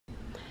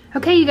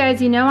Okay, you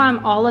guys, you know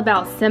I'm all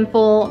about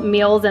simple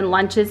meals and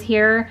lunches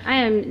here. I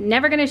am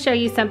never gonna show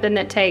you something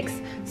that takes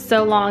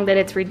so long that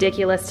it's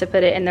ridiculous to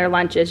put it in their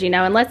lunches, you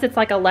know, unless it's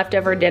like a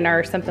leftover dinner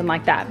or something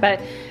like that.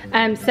 But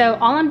so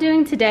all I'm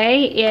doing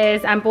today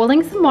is I'm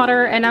boiling some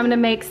water and I'm gonna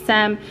make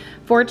some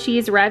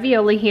 4-cheese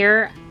ravioli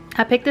here.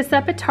 I picked this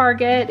up at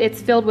Target.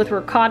 It's filled with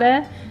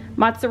ricotta,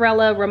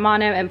 mozzarella,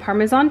 Romano, and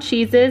Parmesan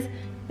cheeses.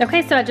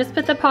 Okay, so I just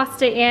put the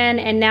pasta in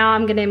and now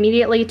I'm gonna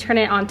immediately turn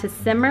it on to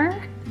simmer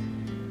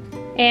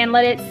and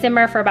let it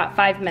simmer for about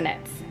 5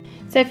 minutes.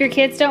 So if your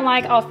kids don't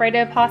like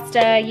Alfredo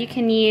pasta, you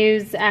can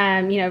use, you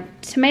know,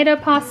 tomato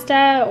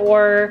pasta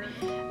or,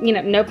 you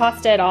know, no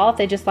pasta at all if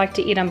they just like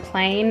to eat them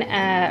plain.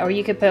 Or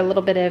you could put a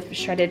little bit of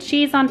shredded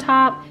cheese on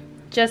top,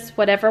 just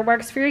whatever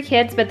works for your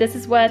kids. But this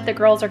is what the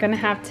girls are gonna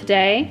have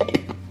today.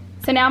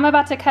 So now I'm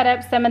about to cut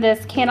up some of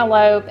this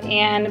cantaloupe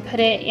and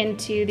put it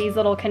into these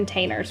little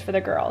containers for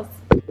the girls.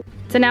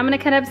 So now I'm gonna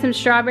cut up some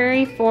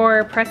strawberry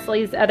for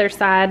Presley's other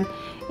side,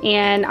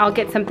 and I'll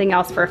get something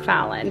else for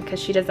Fallon because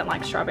she doesn't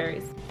like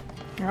strawberries.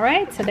 All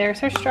right, so there's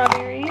her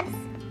strawberries.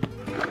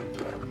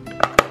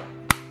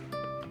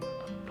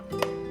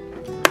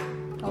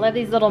 I love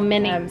these little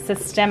mini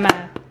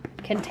Sistema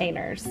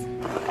containers.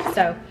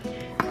 So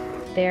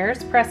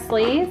there's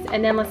Presley's,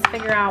 and then let's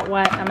figure out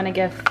what I'm gonna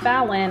give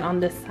Fallon on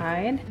this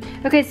side.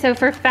 Okay, so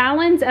for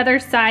Fallon's other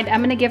side,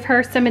 I'm gonna give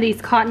her some of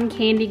these cotton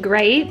candy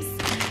grapes.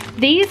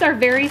 These are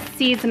very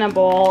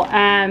seasonable.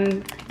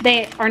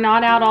 They are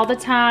not out all the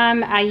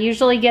time. I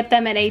usually get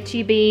them at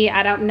H-E-B.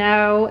 I don't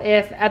know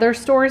if other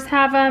stores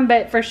have them,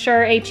 but for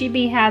sure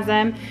H-E-B has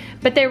them.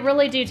 But they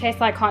really do taste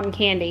like cotton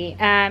candy.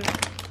 It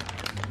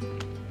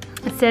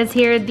says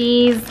here,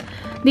 these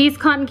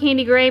cotton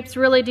candy grapes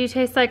really do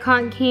taste like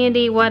cotton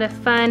candy. What a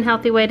fun,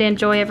 healthy way to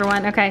enjoy,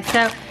 everyone. Okay,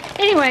 so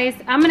anyways,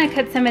 I'm gonna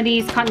cut some of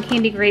these cotton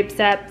candy grapes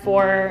up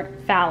for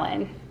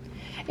Fallon.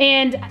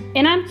 And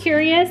I'm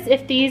curious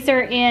if these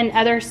are in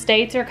other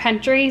states or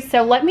countries,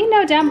 so let me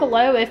know down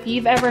below if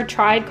you've ever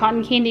tried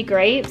cotton candy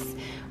grapes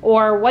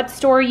or what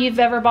store you've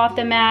ever bought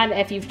them at,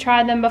 if you've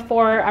tried them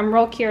before. I'm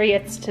real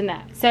curious to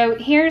know. So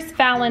here's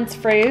Fallon's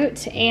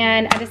fruit,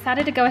 and I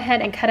decided to go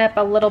ahead and cut up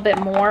a little bit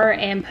more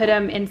and put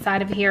them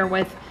inside of here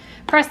with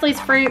Presley's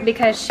fruit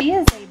because she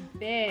is a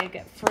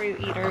big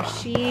fruit eater.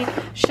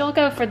 She'll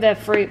go for the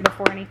fruit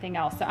before anything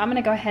else. So I'm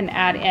gonna go ahead and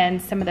add in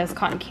some of those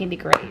cotton candy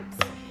grapes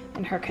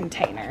in her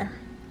container.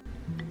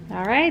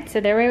 All right, so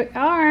there we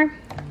are.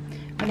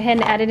 Go ahead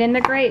and add it in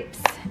the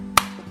grapes.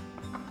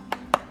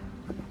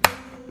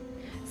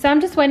 So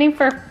I'm just waiting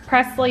for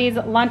Presley's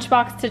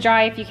lunchbox to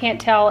dry. If you can't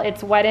tell,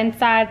 it's wet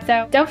inside.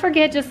 So don't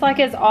forget, just like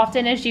as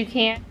often as you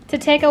can, to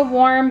take a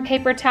warm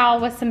paper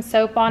towel with some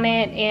soap on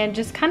it and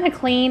just kind of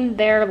clean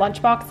their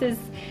lunchboxes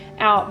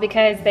out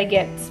because they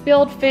get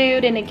spilled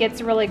food and it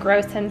gets really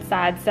gross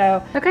inside.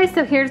 So okay,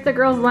 so here's the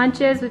girls'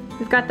 lunches.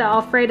 We've got the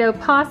Alfredo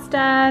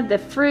pasta, the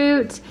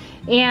fruit,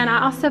 and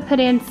I also put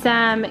in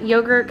some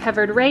yogurt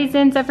covered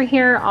raisins over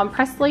here on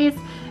Presley's.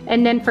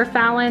 And then for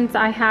Fallon's,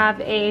 I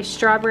have a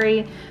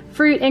strawberry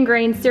fruit and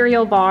grain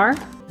cereal bar.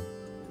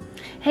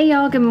 Hey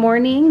y'all, good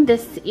morning.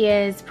 This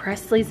is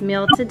Presley's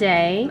meal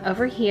today.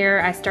 Over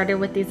here, I started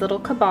with these little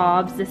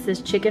kebabs. This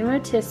is chicken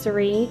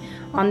rotisserie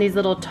on these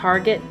little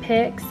Target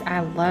picks.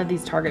 I love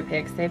these Target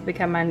picks. They've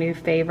become my new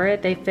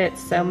favorite. They fit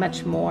so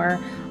much more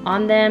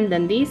on them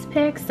than these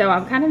picks, so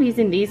I'm kind of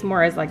using these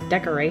more as like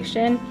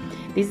decoration.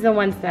 These are the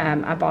ones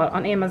that I bought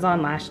on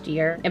Amazon last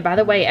year. And by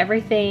the way,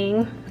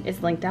 everything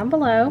is linked down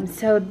below.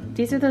 So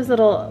these are those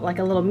little, like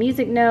a little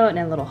music note and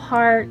a little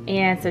heart.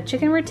 And so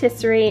chicken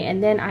rotisserie,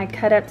 and then I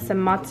cut up some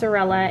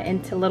mozzarella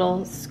into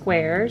little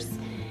squares.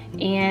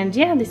 And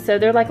yeah, so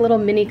they're like little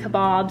mini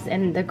kebabs,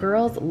 and the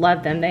girls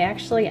love them. They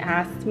actually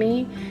asked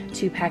me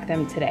to pack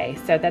them today.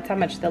 So that's how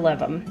much they love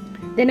them.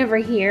 Then over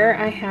here,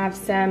 I have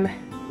some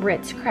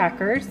Ritz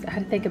crackers. I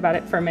had to think about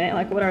it for a minute,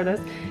 like what are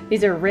those?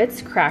 These are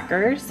Ritz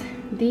crackers.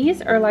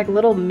 These are like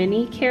little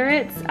mini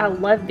carrots. I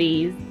love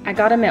these. I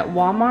got them at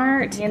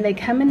Walmart, and they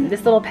come in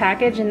this little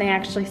package, and they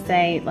actually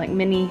say like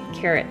mini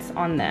carrots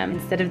on them.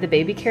 Instead of the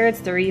baby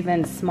carrots, they're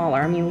even smaller.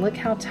 I mean, look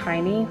how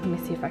tiny. Let me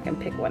see if I can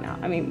pick one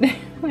out. I mean,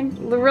 like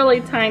really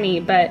tiny,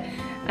 but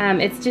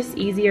it's just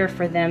easier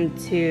for them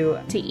to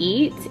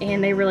eat,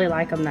 and they really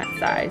like them that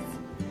size.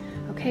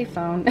 Okay,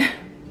 phone.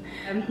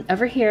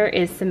 Over here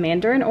is some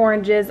mandarin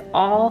oranges.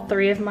 All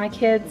three of my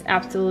kids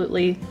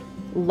absolutely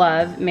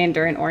love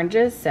mandarin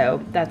oranges,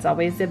 so that's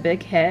always a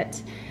big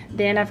hit.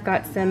 Then I've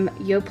got some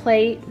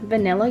Yoplait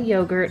vanilla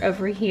yogurt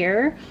over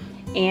here,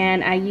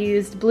 and I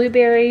used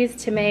blueberries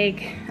to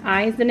make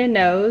eyes and a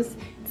nose.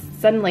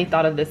 Suddenly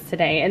thought of this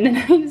today. And then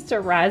I used a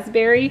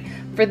raspberry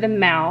for the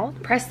mouth.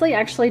 Presley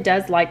actually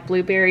does like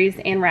blueberries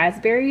and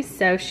raspberries,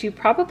 so she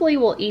probably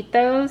will eat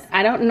those.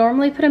 I don't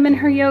normally put them in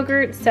her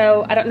yogurt,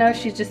 so I don't know if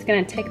she's just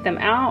gonna take them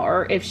out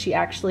or if she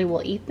actually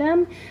will eat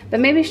them, but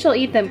maybe she'll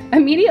eat them.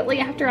 Immediately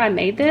after I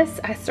made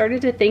this, I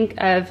started to think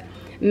of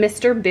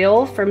Mr.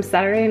 Bill from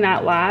Saturday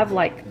Night Live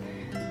like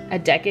a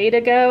decade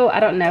ago.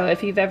 I don't know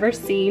if you've ever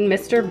seen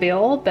Mr.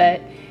 Bill,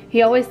 but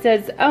he always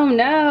says, "Oh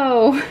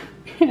no,"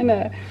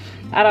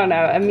 I don't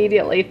know,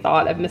 immediately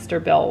thought of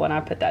Mr. Bill when I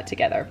put that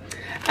together.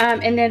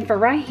 And then for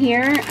right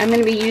here, I'm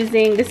gonna be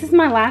using, this is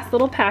my last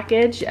little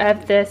package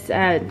of this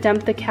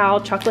Dump the Cow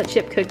chocolate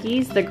chip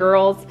cookies. The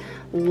girls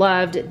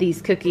loved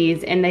these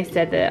cookies, and they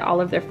said that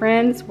all of their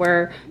friends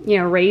were, you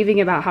know,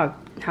 raving about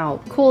how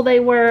cool they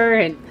were.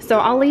 And so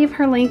I'll leave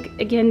her link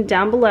again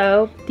down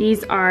below.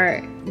 These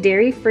are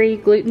dairy-free,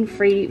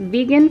 gluten-free,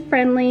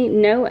 vegan-friendly,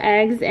 no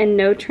eggs and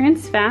no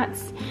trans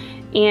fats,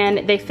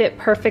 and they fit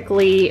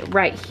perfectly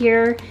right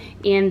here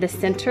in the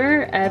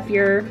center of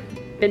your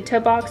bento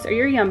box or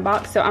your yum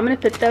box. So I'm gonna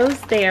put those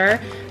there,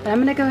 but I'm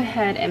gonna go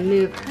ahead and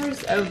move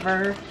hers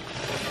over,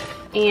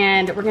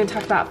 and we're gonna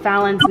talk about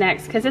Fallon's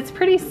next because it's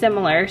pretty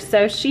similar.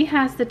 So she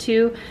has the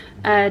two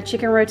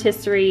chicken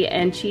rotisserie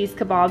and cheese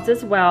kebabs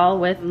as well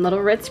with little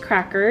Ritz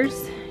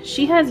crackers.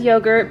 She has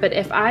yogurt, but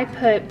if I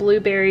put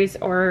blueberries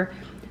or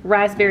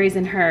raspberries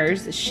in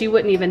hers, she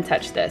wouldn't even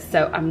touch this.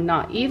 So I'm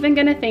not even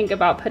gonna think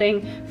about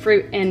putting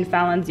fruit in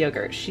Fallon's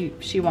yogurt.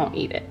 She won't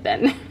eat it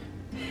then.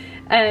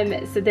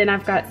 So then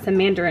I've got some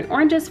mandarin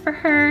oranges for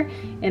her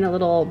and a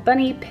little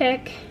bunny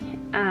pick,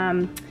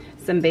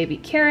 some baby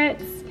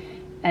carrots,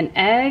 an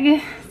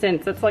egg,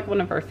 since it's like one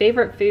of her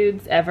favorite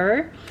foods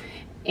ever.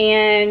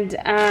 And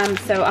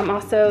so I'm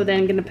also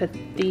then gonna put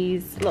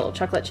these little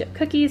chocolate chip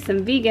cookies,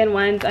 some vegan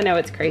ones. I know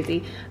it's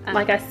crazy.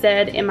 Like I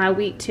said in my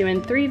week 2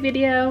 and 3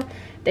 video,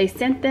 they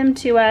sent them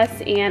to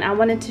us, and I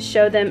wanted to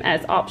show them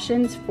as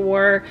options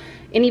for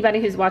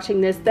anybody who's watching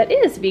this that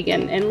is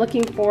vegan and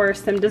looking for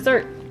some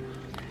dessert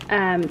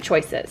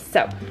choices.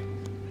 So,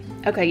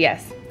 okay,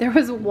 yes, there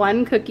was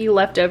one cookie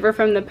left over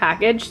from the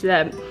package.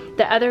 The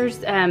others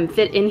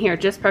fit in here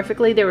just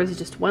perfectly. There was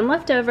just one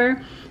left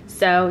over.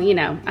 So, you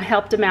know, I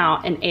helped them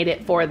out and ate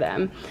it for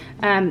them.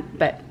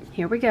 But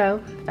here we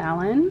go,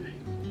 Fallon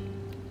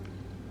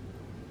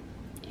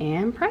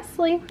and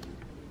Presley.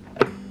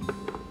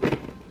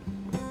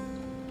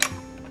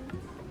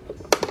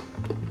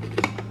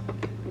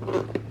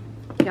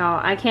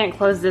 Y'all, I can't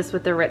close this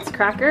with the Ritz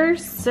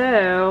crackers,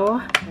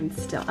 so I'm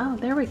still, oh,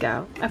 there we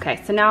go.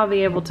 Okay, so now I'll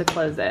be able to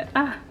close it.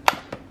 Ah,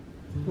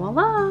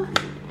 voila.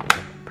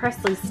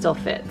 Presley still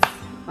fits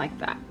like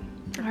that.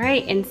 All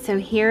right, and so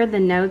here are the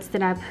notes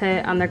that I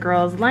put on the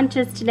girls'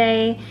 lunches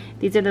today.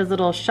 These are those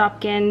little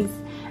Shopkins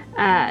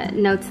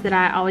notes that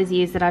I always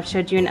use that I've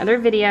showed you in other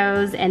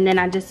videos, and then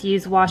I just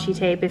use washi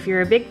tape. If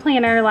you're a big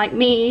planner like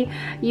me,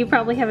 you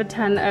probably have a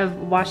ton of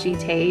washi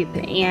tape,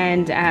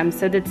 and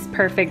so that's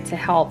perfect to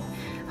help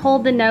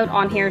hold the note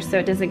on here so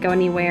it doesn't go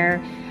anywhere.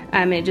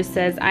 It just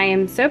says, I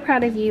am so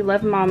proud of you,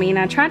 love mommy, and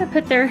I try to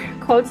put their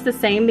quotes the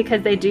same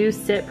because they do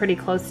sit pretty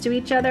close to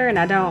each other, and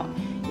I don't,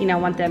 you know,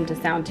 want them to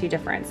sound too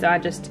different. So I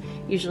just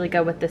usually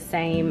go with the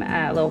same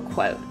little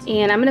quote.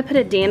 And I'm gonna put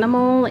a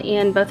Danimal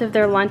in both of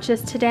their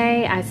lunches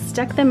today. I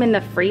stuck them in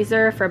the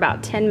freezer for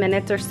about 10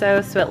 minutes or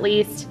so, so at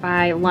least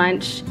by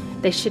lunch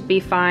they should be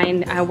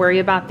fine. I worry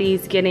about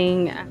these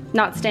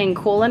not staying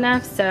cool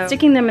enough, so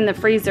sticking them in the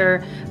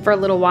freezer for a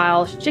little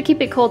while should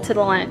keep it cool to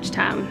the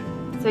lunchtime.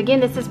 So again,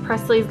 this is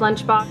Presley's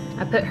lunchbox.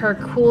 I put her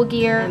Cool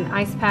Gear and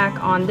ice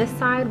pack on this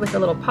side with a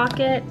little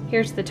pocket.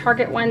 Here's the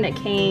Target one that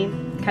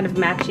came kind of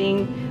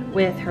matching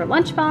with her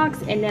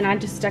lunchbox, and then I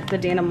just stuck the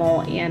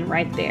Danimal in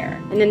right there.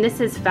 And then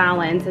this is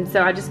Fallon's, and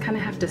so I just kind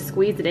of have to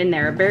squeeze it in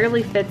there. It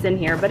barely fits in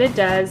here, but it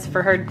does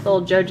for her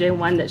little JoJo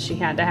one that she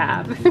had to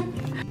have.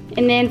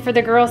 And then for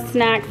the girls'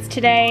 snacks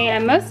today,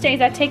 most days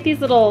I take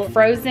these little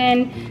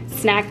frozen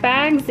snack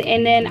bags,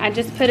 and then I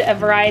just put a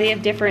variety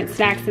of different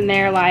snacks in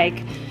there,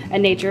 like a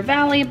Nature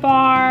Valley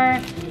bar,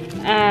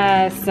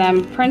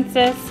 some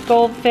Princess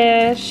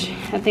goldfish.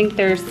 I think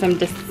there's some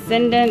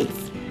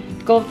Descendants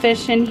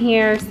goldfish in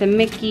here, some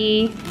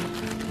Mickey.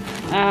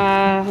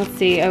 Let's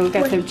see, oh, we've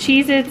got some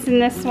Cheez-Its in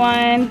this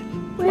one.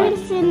 Where's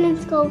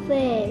Descendants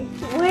goldfish?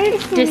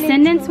 Where's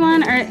Descendants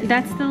one? Or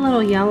that's the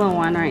little yellow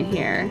one right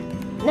here.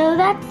 No,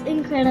 that's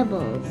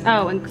Incredibles.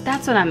 Oh, and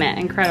that's what I meant,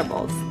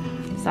 Incredibles.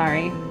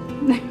 Sorry.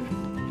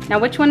 Now,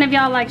 which one of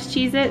y'all likes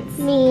Cheez-Its?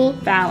 Me.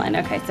 Fallon.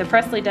 Okay, so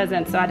Presley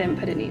doesn't, so I didn't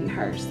put any in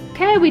hers.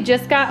 Okay, we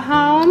just got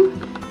home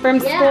from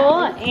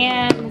school,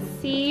 and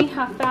see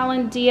how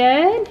Fallon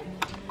did.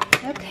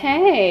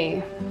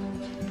 Okay.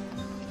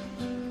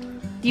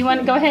 Do you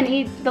want to go ahead and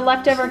eat the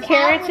leftover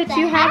carrots that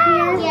you have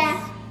here?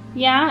 Yeah.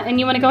 Yeah,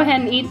 and you want to go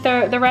ahead and eat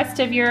the rest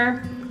of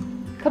your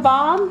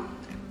kebab?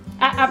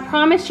 I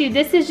promise you,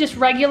 this is just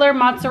regular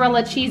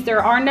mozzarella cheese.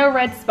 There are no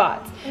red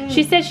spots.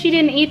 She said she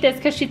didn't eat this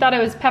because she thought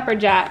it was pepper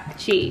jack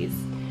cheese.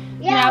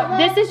 Yeah, now,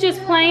 this is just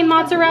plain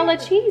mozzarella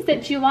cheese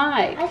that you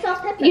like. I saw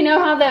pepper. You know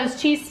how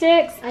those cheese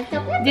sticks? I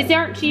saw pepper. These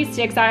aren't cheese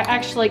sticks. I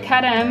actually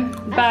cut them,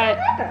 but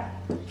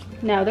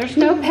no, there's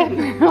no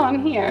pepper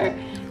on here.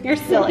 You're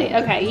silly.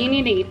 Okay, you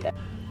need to eat them.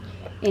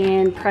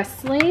 And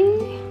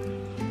Presley.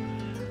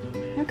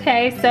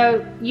 Okay,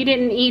 so you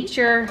didn't eat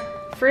your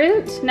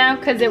fruit? No,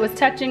 because it was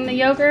touching the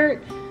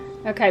yogurt?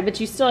 Okay, but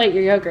you still ate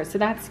your yogurt, so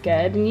that's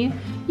good. And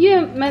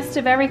you must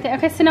have everything.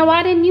 Okay, so now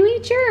why didn't you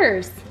eat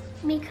yours?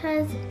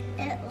 Because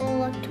it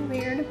looked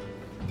weird.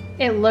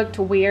 It looked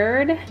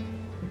weird?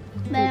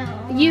 No.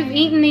 You've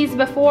eaten these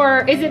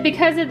before. Is it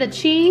because of the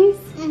cheese?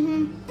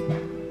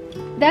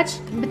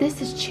 But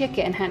this is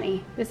chicken,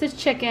 honey. This is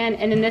chicken,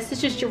 and then this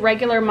is just your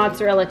regular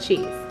mozzarella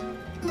cheese.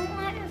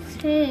 What is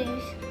cheese?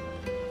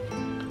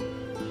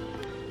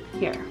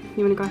 Here,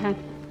 you wanna go ahead?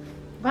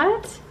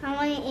 What? I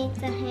want to eat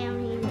the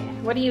ham either.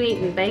 What are you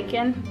eating,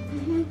 bacon?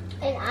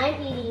 And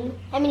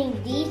I'm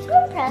eating these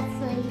from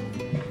Presley.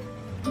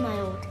 My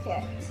old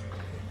carrots.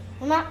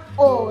 Well, not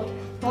old,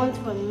 ones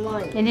from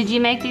lunch. And did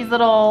you make these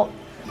little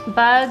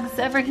bugs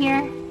over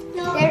here?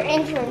 No. They're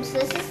interns.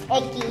 This is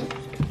Icky.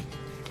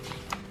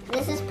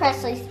 This is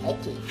Presley's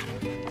Icky.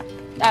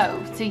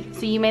 Oh,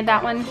 so you made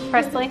that one,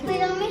 Presley? Wait,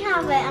 let me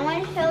have it. I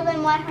want to show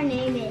them what her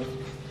name is.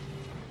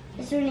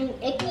 Is her name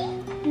Icky?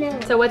 No.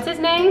 So what's his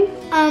name?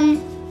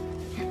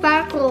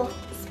 Sparkle.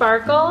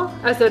 Sparkle?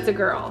 Oh, so it's a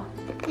girl.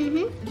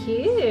 Cute.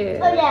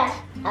 Oh yeah.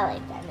 I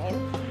like that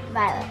name.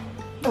 Violet.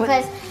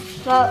 Because,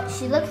 well,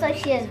 she looks like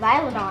she has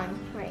Violet on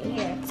right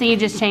here. So you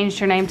just changed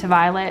her name to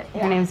Violet?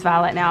 Yeah. Her name's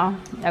Violet now?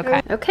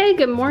 Okay. Okay,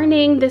 good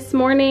morning. This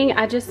morning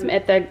I just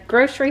at the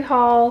grocery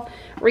haul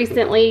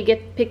recently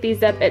picked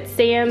these up at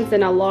Sam's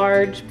in a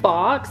large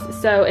box.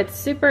 So it's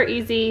super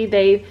easy.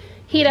 They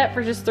heat up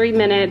for just 3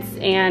 minutes,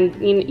 and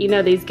you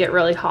know these get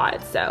really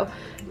hot. So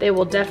they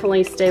will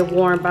definitely stay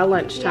warm by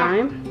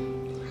lunchtime.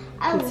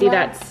 Yeah. You can see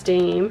that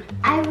steam.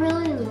 I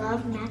really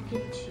love mac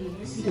and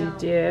cheese. So you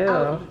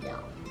do.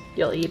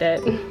 You'll eat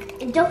it.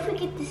 And don't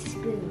forget the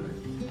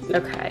spoon.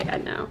 Okay, I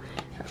know.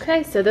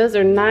 Okay, so those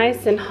are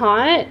nice and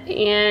hot,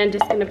 and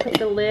just gonna put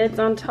the lids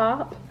on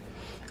top.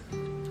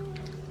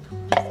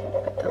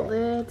 Put the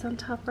lids on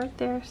top right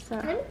there. So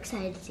I'm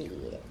excited to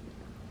eat it.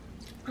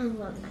 I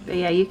love it. But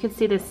yeah, you can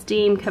see the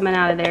steam coming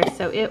out of there,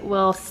 so it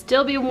will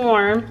still be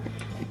warm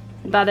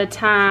by the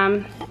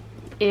time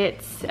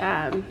it's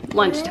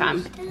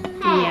lunchtime.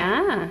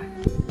 Yeah.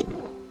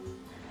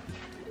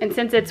 And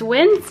since it's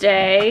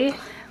Wednesday,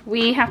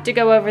 we have to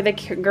go over the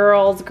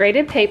girls'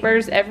 graded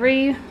papers.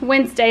 Every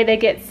Wednesday they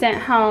get sent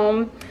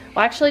home.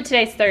 Well, actually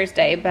today's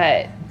Thursday,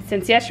 but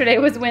since yesterday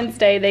was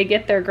Wednesday, they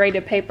get their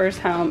graded papers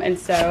home, and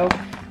so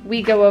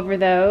we go over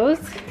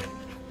those.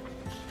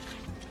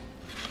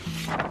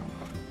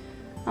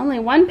 Only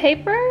one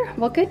paper?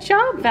 Well, good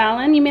job,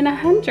 Valen. You mean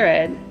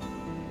 100.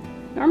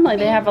 Normally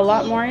they have a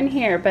lot more in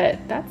here, but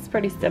that's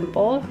pretty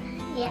simple.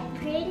 Yeah,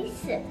 pretty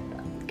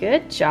simple.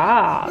 Good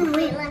job.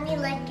 Wait, let me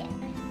lick it.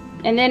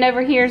 And then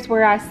over here's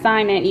where I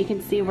sign it. You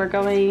can see we're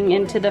going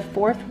into the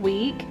 4th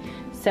week.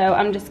 So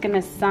I'm just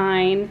gonna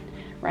sign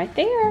right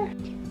there.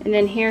 And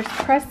then here's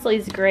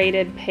Presley's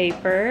graded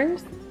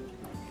papers.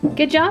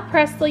 Good job,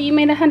 Presley. You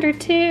made 100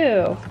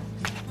 too.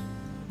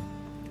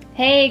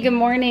 Hey, good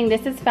morning.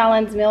 This is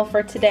Fallon's meal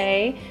for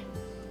today.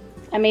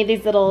 I made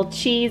these little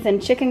cheese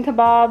and chicken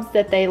kebabs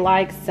that they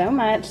like so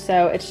much.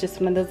 So it's just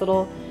one of those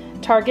little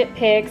Target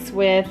picks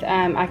with,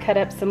 I cut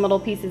up some little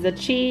pieces of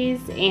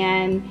cheese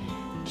and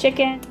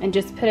chicken and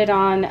just put it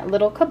on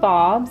little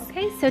kebabs.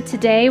 Okay, so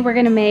today we're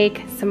gonna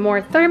make some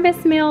more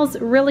Thermos meals.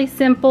 Really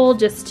simple,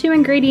 just 2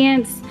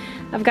 ingredients.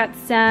 I've got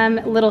some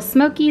little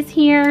smokies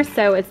here.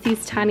 So it's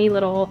these tiny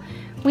little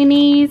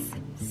weenies.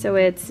 So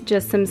it's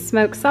just some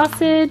smoked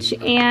sausage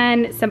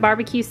and some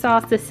barbecue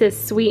sauce. This is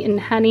sweet and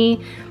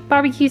honey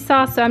barbecue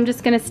sauce. So I'm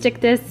just gonna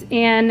stick this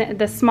in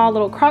the small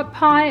little crock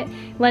pot,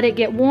 let it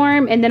get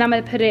warm, and then I'm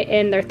gonna put it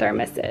in their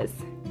thermoses.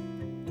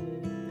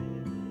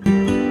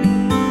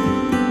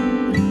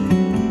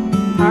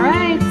 All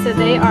right, so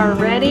they are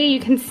ready. You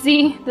can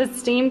see the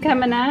steam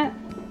coming up.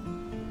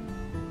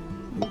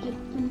 Get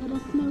some little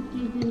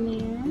smokies in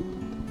there.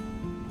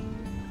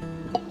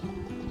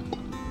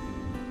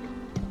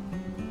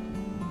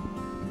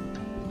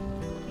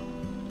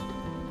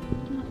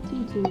 Not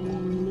too many,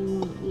 they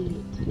won't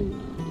eat too many.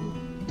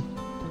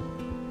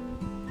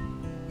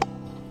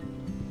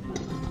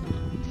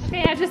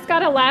 Okay, I just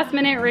got a last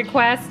minute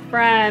request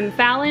from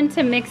Fallon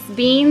to mix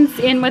beans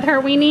in with her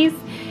weenies.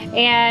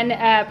 And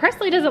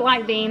Presley doesn't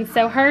like beans,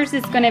 so hers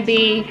is gonna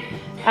be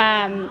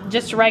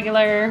just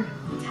regular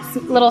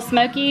little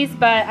smokies.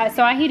 But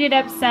so I heated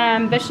up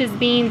some Bush's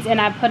beans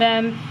and I put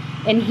them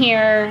in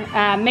here,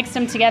 mixed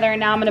them together, and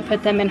now I'm gonna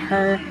put them in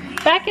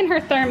back in her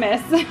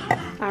thermos.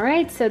 All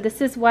right, so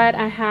this is what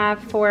I have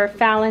for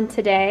Fallon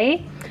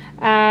today.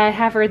 I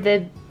have her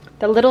the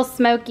little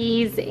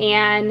smokies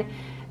and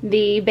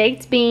the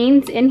baked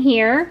beans in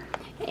here,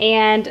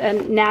 and a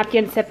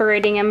napkin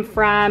separating them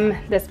from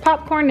this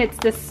popcorn. It's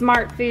the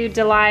Smart Food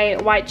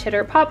Delight white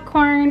cheddar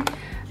popcorn.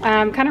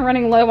 I'm kind of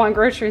running low on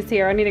groceries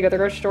here. I need to go to the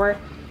grocery store.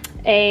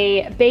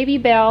 A Baby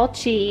Bell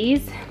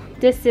cheese.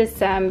 This is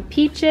some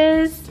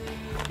peaches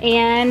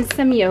and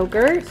some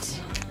yogurt.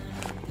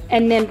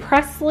 And then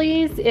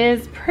Presley's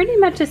is pretty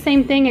much the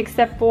same thing,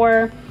 except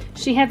for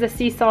she has a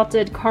sea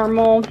salted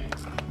caramel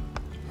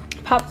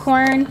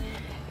popcorn.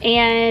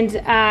 And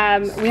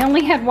we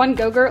only had one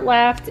Go-Gurt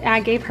left. I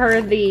gave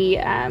her the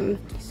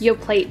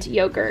Yoplait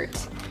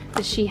yogurt.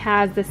 But she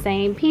has the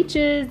same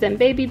peaches and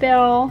Baby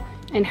Bell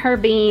and her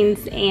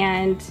beans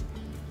and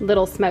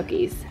little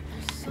smokies.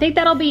 I think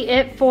that'll be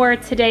it for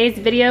today's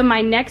video.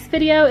 My next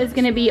video is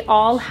gonna be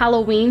all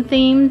Halloween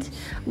themed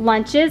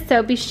lunches,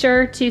 so be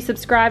sure to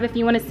subscribe if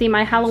you wanna see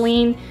my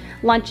Halloween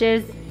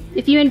lunches.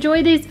 If you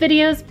enjoy these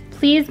videos,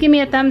 please give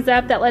me a thumbs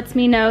up. That lets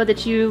me know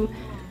that you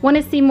want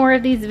to see more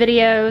of these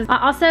videos.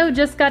 I also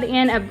just got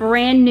in a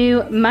brand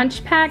new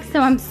munch pack,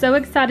 so I'm so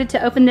excited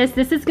to open this.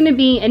 This is going to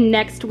be in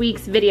next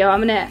week's video.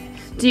 I'm going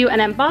to do an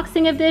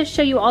unboxing of this,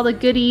 show you all the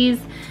goodies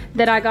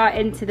that I got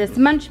into this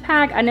munch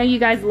pack. I know you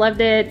guys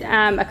loved it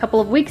a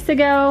couple of weeks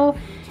ago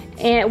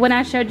and when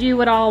I showed you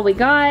what all we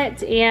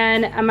got,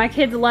 and my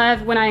kids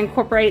love when I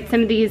incorporate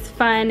some of these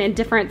fun and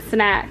different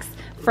snacks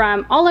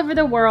from all over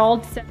the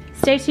world. So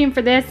stay tuned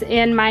for this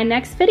in my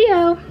next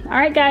video. All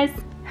right guys,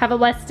 have a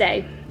blessed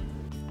day.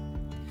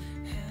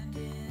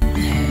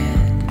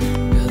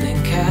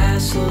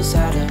 Castles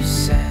out of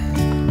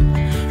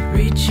sand,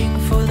 reaching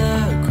for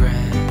the